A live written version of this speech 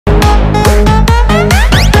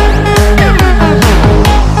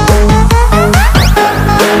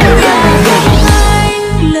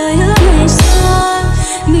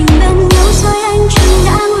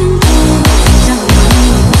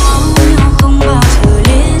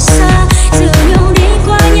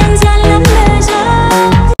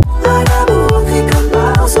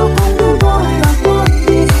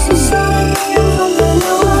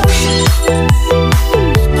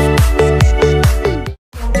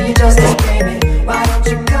just a baby. Why don't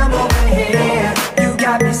you come over here? You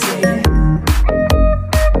got me saying.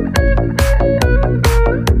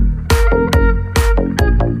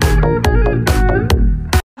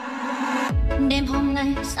 Đêm hôm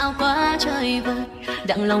nay sao quá trời vời,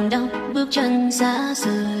 đặng lòng đau bước chân xa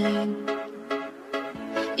rời.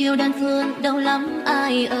 Yêu đơn phương đâu lắm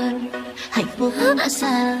ai ơi, hạnh phúc đã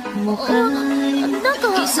xa một hơi.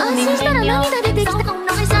 Khi sợ mình bên nhau sao không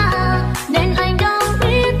nói ra, nên anh đâu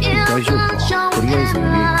biết yêu thương trong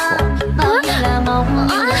em là bao nhiêu là mong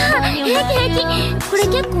yêu thương.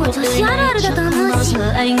 Không bao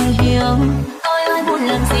giờ anh hiểu tôi ơi buồn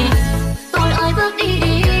làm gì, tôi ơi bước đi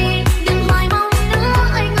đi. Đừng hoài mong nữa,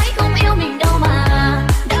 anh ấy không yêu mình đâu mà.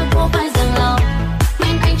 Đã vô phải dừng lòng,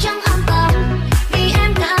 quên anh chẳng an tâm, vì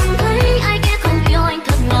em cảm thấy ai kia không yêu anh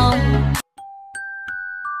thật lòng.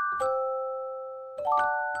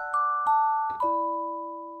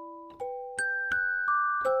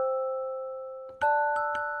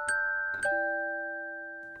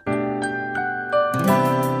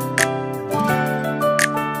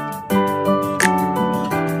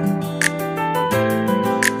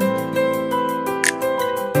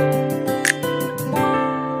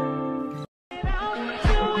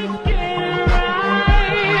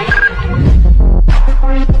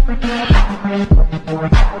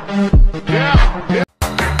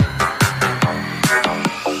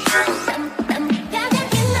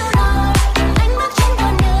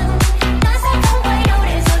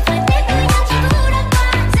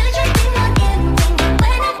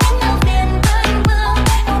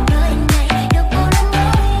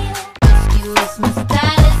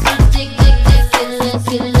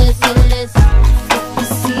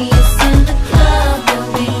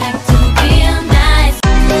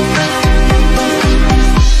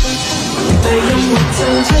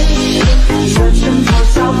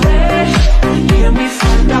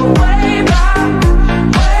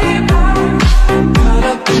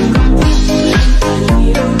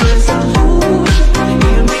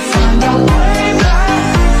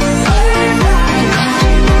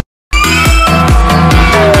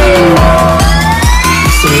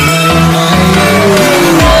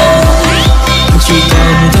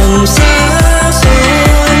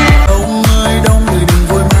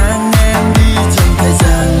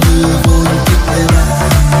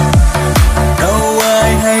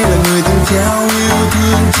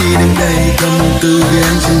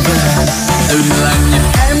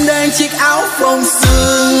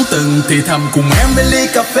 Từng thì thầm cùng em với ly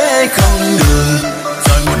cà phê không đường,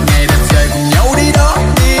 rồi một ngày đẹp trời cùng nhau đi đó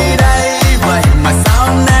đi đây. Vậy mà sao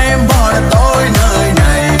hôm nay em bỏ lại tôi nơi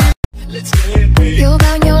này. Yêu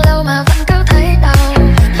bao nhiêu lâu mà vẫn cứ thấy đau,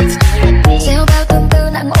 gieo bao tương tư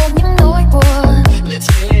nặng ôm những nỗi buồn.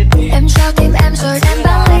 Em trao tim em rồi đem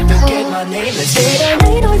bao linh hồn, để đời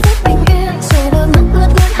lấy đôi vết bình yên, rồi đôi mắt ướt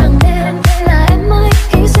ướt hàng đêm. Là em ơi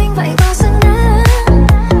hy sinh vậy có xứng đáng.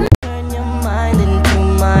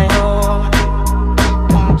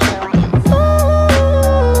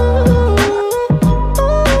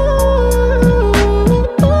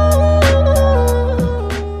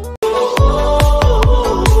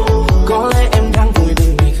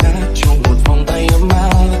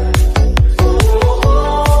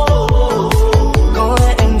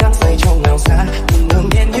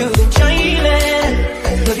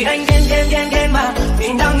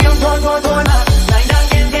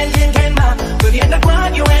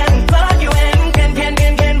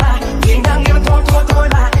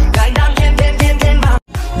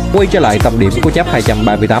 Quay trở lại tâm điểm của chap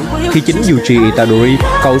 238 khi chính Yuji Itadori,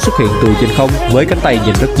 cậu xuất hiện từ trên không với cánh tay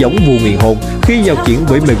nhìn rất giống vua miền hôn khi giao chiến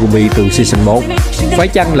với Megumi từ season 1. Phải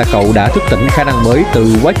chăng là cậu đã thức tỉnh khả năng mới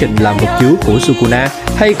từ quá trình làm vật chứa của Sukuna,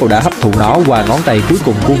 hay cậu đã hấp thụ nó qua ngón tay cuối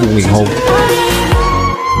cùng của vua miền hôn?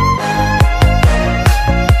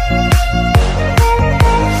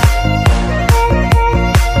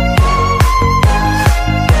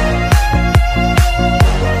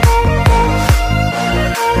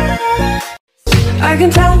 I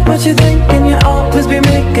can tell what you think and you always be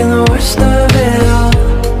making the worst of it all.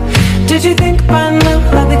 Did you think by now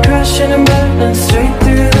I'd be crashing and burning straight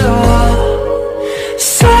through the wall?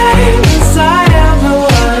 Side inside of the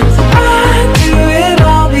ones I do it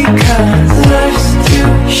all because life's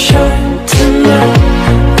too short to live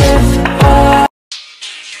with all.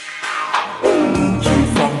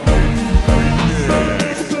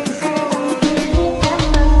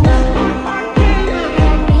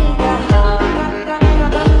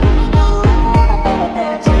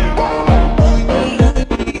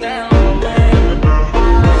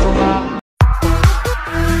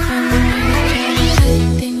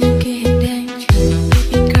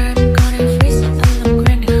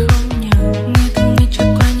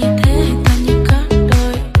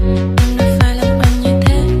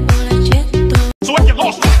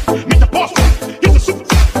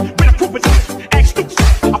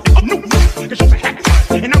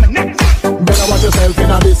 Put yourself in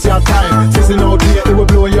this your time. Sissy no date, it will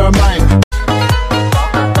blow your mind.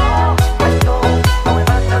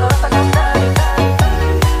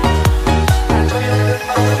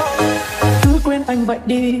 Cứ quên anh vậy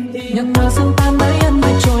đi, nhạc hoa sương tan mấy anh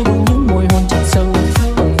mây trôi đủ những mùi hôn chặt sâu.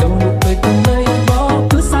 Đầu nụ cười từng nơi đó,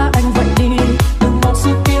 cứ xa anh vậy đi. Đừng mong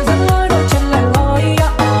xưa kia dẫn lối đôi chân lại lối.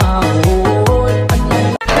 Ôi anh lại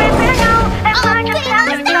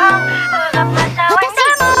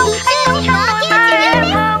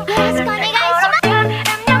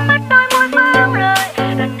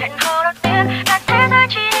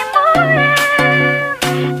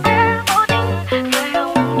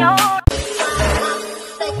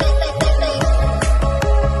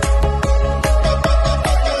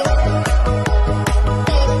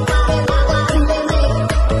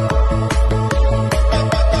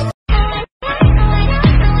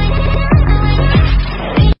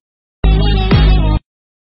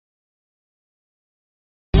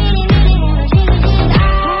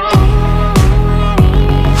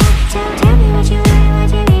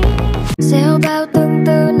gieo bao tương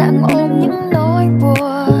tư nặng ôm những nỗi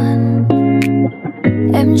buồn.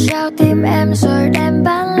 Em trao tim em rồi đem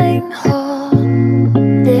bán linh hồn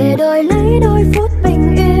để đổi lấy đôi phút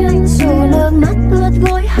bình yên. Dù nước mắt ướt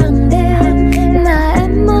gối hàng đêm mà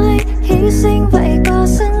em ơi hy sinh vậy có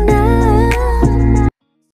xứng đáng.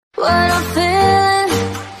 What I'm feeling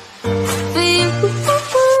for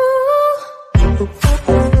you.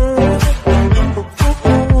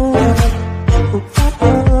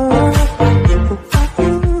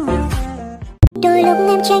 Đôi lúc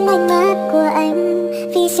em tranh ánh mắt của anh,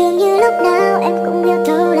 vì dường như lúc nào em cũng yêu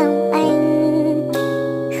thấu lòng anh.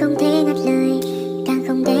 Không thể ngắt lời, càng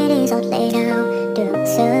không thể để giọt lệ nào được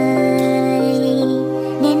rơi.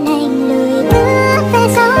 Nên anh lùi bước về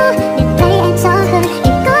sau, đừng thấy em rõ hơn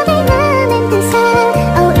để có thể ngắm em từ xa.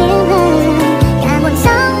 Âu yếm hơn cả một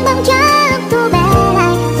sóng băng trắng thu bé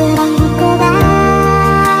lại vừa bằng một cô gái.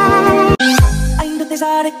 anh đưa tay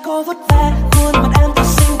ra để cô vuốt ve khuôn mặt em thật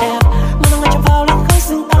xinh đẹp. Mưa nắng chạm vào làn khói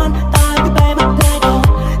sương tan, ta cứ bay mất nơi đâu.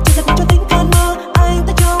 Chỉ thật cho tính cơn mơ, anh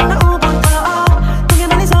ta trong nắng u buồn thở. Tôi nghe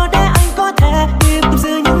nói lý do để anh có thể tiếp tục giữ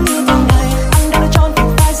những yêu thương này. Anh đã lựa chọn việc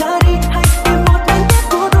phải ra đi, hay tìm một bên tiếp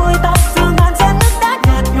của đôi ta. Dù ngàn xen nước đã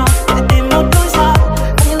nhạt nhòa, để tìm một đôi xa.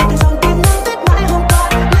 Bao nhiêu lần thời gian tìm nắng tuyết mãi hôm qua,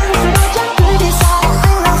 nhưng rồi đôi chắc cứ đi xa.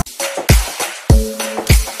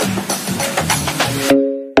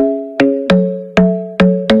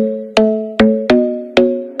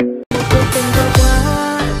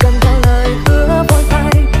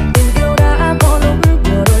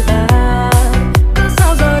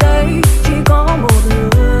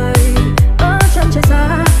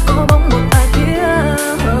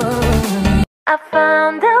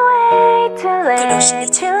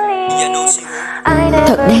 Anh là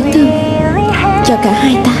thật đáng thương cho cả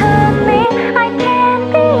hai ta.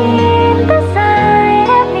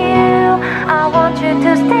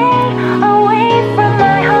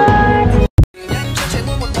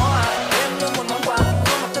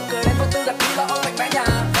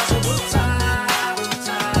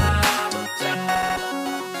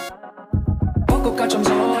 Câu ca trong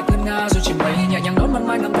gió ngân nga rồi chìm bay nhẹ nhàng đón ban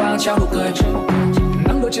mai nắng qua trao nụ cười.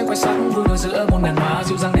 Nắng đôi trên quay sắc vui đôi giữa muôn ngàn hoa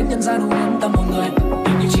dịu dàng đến nhân gian hôn ấm tâm hồn người.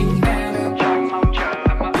 Tình như chính em,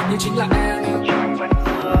 tình như chính là em.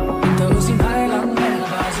 Tình thơ xin hãy lắng nghe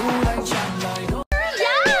và dù anh chẳng lời nói.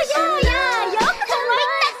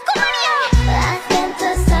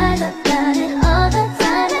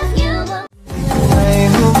 Ngày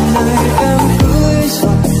hôm nay em cưới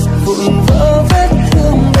rồi, vụn vỡ vết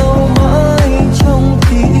thương đâu mãi trong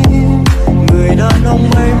tim. Người đàn ông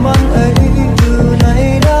may mắn ấy từ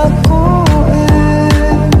nay đã có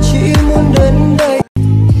em, chỉ muốn đến đây.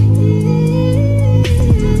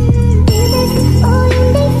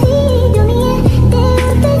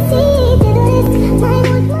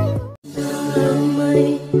 Đường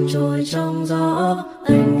mây trôi trong gió,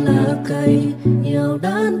 anh là cây yêu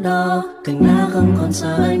đắn đo. Cành lá không còn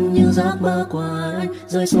xa anh như giấc mơ của anh,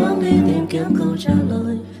 rơi xuống đi tìm kiếm câu trả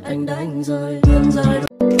lời. Anh đánh rơi đường dài.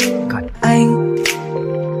 Còn anh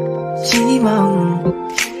chỉ mong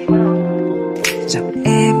rằng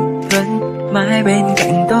em vẫn mãi bên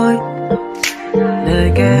cạnh tôi.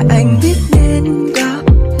 Lời ca anh viết nên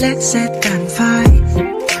có led set cạn phai.